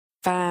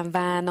Fine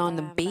Vine on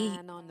the beat.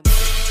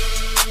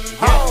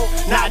 Oh,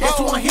 now this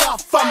one here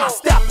for my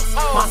steppers,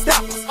 my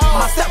steppers,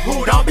 my steppers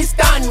who don't be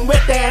stunning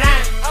with that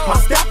iron. My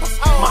steppers,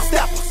 my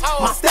steppers,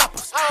 my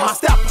steppers, my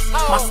steppers,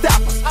 my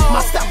steppers,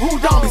 my steppers who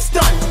don't be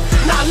stunning.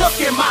 Now look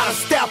at my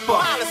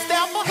stepper,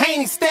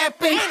 ain't he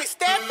stepping?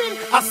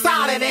 A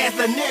solid ass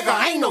a nigga,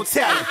 ain't no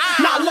telling.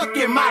 Now look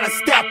at my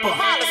stepper,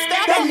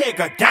 that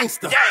nigga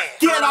gangster.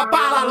 Get up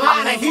out of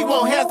line and he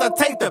won't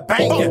hesitate to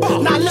bang you.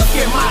 Now look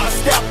at my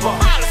stepper,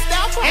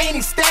 ain't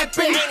he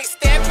stepping?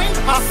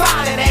 A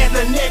solid ass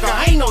a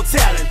nigga, ain't no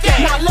telling.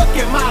 Now look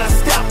at my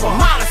stepper,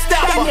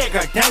 that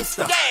nigga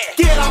gangster.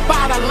 Get up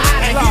out of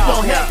line and he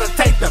won't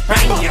hesitate to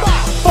bang you.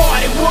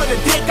 40 with a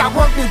dick, I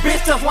work this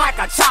bitch just like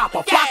a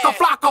chopper.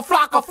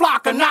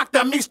 Flocka, knocked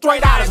me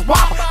straight out his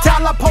whopper.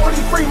 Tell the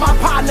police free my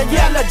partner,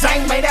 Yellow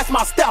Jane, man, that's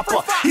my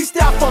stepper. He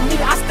step for me,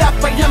 I step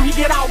for him, he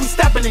get out, we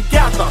stepping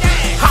together.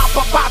 Hop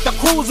up out the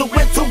cruiser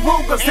with 2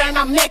 Rugers and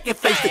I'm naked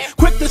faced it.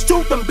 Quick to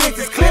shoot them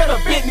bitches, clear the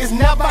business,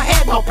 never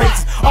had no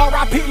patience.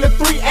 R.I.P. the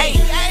 3-8,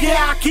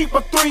 yeah, I keep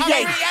a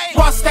 3-8.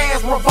 Rust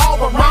ass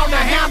revolver round the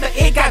handle,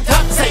 it got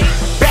duct tape.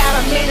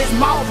 Batter in his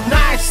mouth,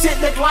 9 shit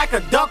look like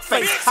a duck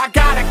face. I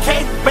got a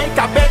cake bake,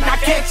 I bet not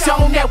catch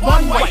on that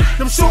one way.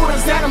 Them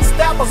shooters and them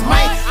steppers,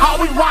 man,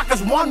 all we rock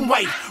is one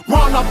way.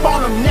 Run up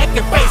on them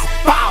naked face,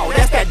 bow,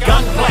 that's that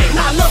gunplay.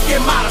 Now look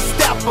at my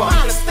stepper,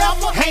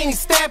 ain't he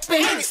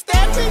stepping?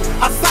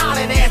 A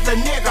solid ass a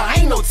nigga,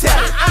 ain't no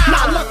telling.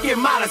 Now look at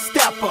my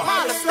stepper,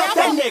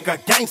 that nigga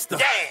gangster.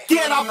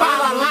 Get up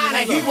out of line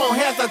and he won't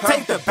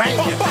hesitate to bang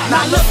you.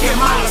 Now look at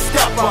my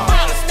stepper,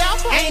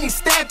 ain't he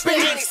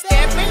stepping?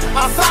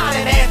 A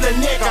solid ass a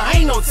nigga,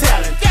 ain't no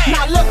telling.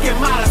 Now look at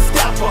my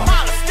stepper,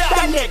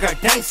 that nigga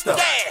gangster.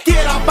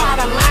 Get up out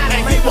of line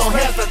and he won't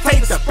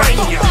hesitate to bang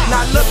you.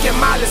 Now look at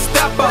my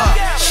stepper,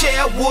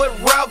 Sherwood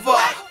Rubber,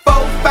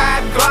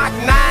 4-5 Glock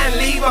 9,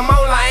 leave him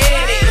on like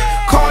Annie.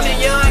 Calling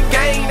Young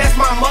Gang, that's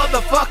my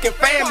motherfucking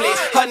family.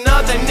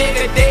 Another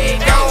nigga dead,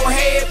 go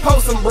ahead,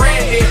 post some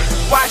brandy.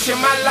 Watching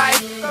my life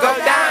go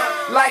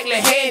down like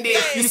handed.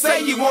 You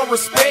say you want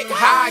respect,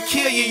 how I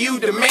kill you, you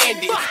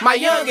demand it. My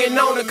youngin'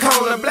 on the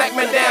corner, black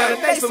man down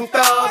and they some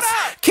thugs.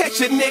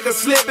 Catch a nigga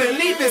slipping,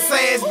 leave his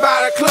ass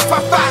by the cliff. I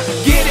fight,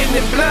 get in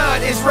the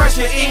blood, it's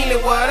Russian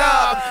England, what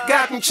up?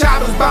 Got them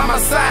choppers by my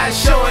side,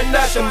 showing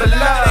nothing but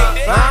love,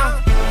 huh?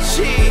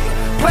 Shit,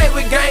 play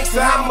with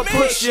gangsta, I'ma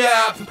push you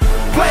up.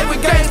 Play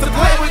with gangsta,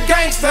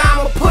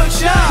 I'ma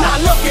push you up. Now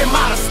look at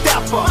my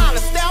stepper,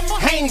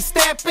 ain't he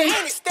stepping?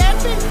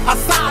 A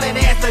solid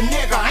ass a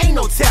nigga, ain't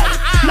no telling.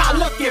 Now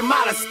look at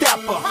my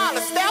stepper,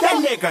 that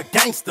nigga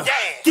gangster.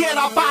 Get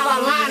up out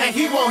of line and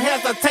he won't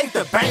hesitate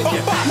to bang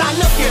you. Now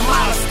look at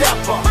my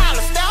stepper,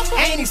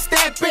 ain't he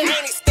stepping?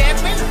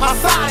 A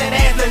solid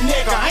ass a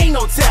nigga, ain't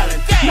no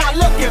telling. Now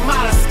look at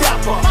my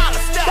stepper,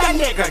 that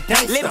nigga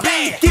gangster.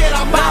 Get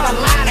up out of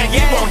line and he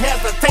won't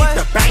hesitate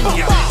to bang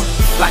you.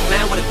 Like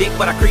 9 with a dick,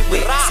 but I creep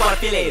with. Squad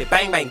affiliated,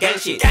 bang bang, gang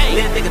shit.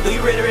 Little nigga, do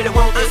you really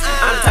want this?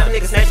 I'm the type of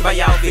nigga snatched by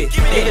y'all outfit.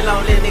 Leave it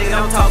alone, little nigga,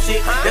 don't talk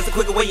shit. That's a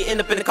quicker way you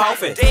end up in the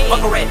coffin.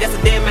 Fuck a rat, that's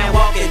a dead man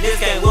walking. This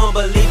game, we don't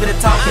believe in the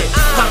talking.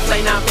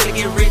 Contemplate now, I'm finna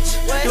get rich.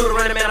 Do the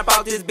running man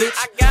about this bitch.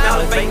 Now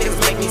all the fake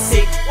niggas make me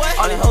sick.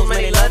 All the hoes,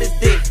 man, they love this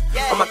dick.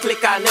 On my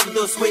click, I never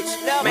do a switch.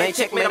 Man,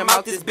 check, man, I'm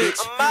out this bitch.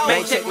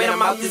 Man, check, man, I'm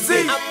out this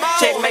bitch.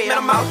 Check, man,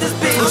 I'm out this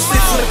bitch. 6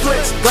 in the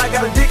clutch, Glock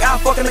got a dick, I'll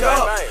fuck a nigga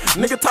up.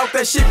 Nigga talk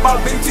that shit about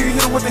bitch till you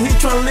hit him with the heat,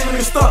 tryna leave a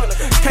nigga stuck.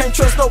 Can't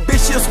trust no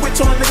bitch, she'll switch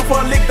on a nigga for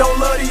a lick. Don't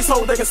love these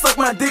hoes, they can suck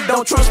my dick.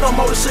 Don't trust no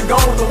more, this shit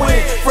gone with the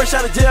wind. Fresh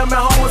out of jail,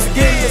 man, home once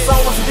again. It's on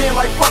once again,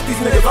 like fuck these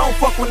niggas. I don't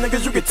fuck with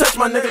niggas, you can touch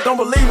my nigga. Don't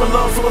believe in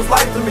love, so it's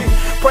life to me.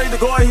 Pray to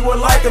God, he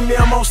wasn't liking me.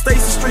 I'm on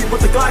Stacy Street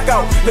with the Glock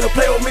out. Nigga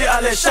play with me,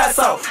 I let shots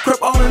out. Crip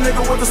on a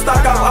nigga with the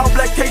stock out. All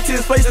black K to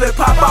his face, let it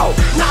pop out.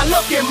 Now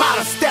look at my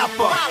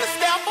stepper,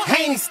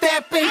 ain't he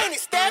stepping?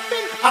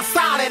 A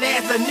solid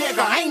ass a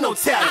nigga, ain't no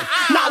telling.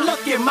 Now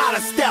look at my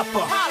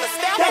stepper,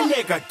 that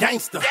nigga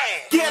gangster.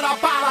 Get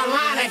up out of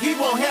line and he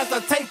won't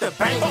hesitate to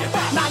bang you.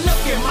 Now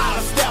look at my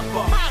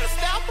stepper,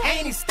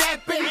 ain't he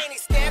stepping?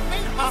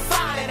 A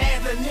solid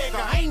ass a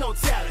nigga, ain't no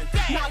telling.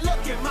 Now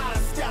look at my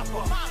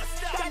stepper,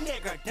 that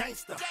nigga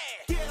gangster.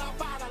 Get up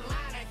out of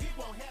line and he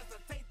won't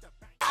hesitate to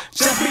bang you.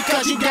 Just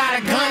because you got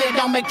a gun, it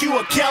don't make you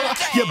a killer.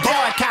 Your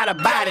boycott a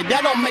body,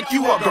 that don't make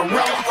you a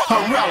gorilla.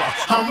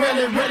 I'm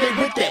really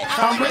with that.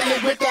 I'm really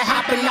with that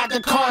hopping out the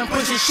car and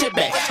pushing shit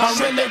back. I'm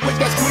really with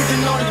that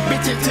squeezing on this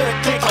bitch into a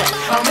kick.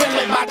 I'm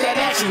really about that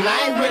action,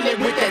 I ain't really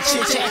with that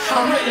chit chat.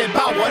 I'm really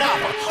about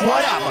whatever.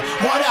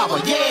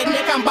 Yeah,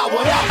 nigga, I'm about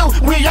whatever.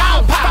 We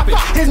all poppin',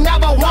 it's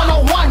never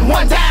one-on-one,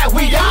 one die,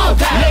 we all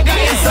die. Nigga,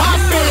 it's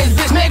up in this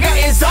bitch, nigga,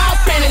 it's up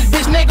in this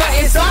bitch, nigga,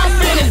 it's up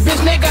in this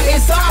bitch, nigga,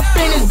 it's up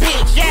in this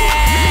bitch.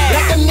 Yeah!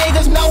 Let them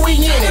niggas know we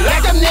in it.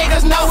 Let them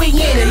niggas know we in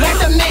it. Let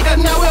them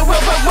niggas know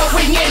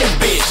we in this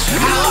bitch.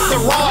 I up the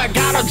road,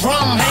 got a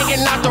drum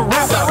hanging out the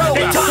river.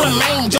 They took the main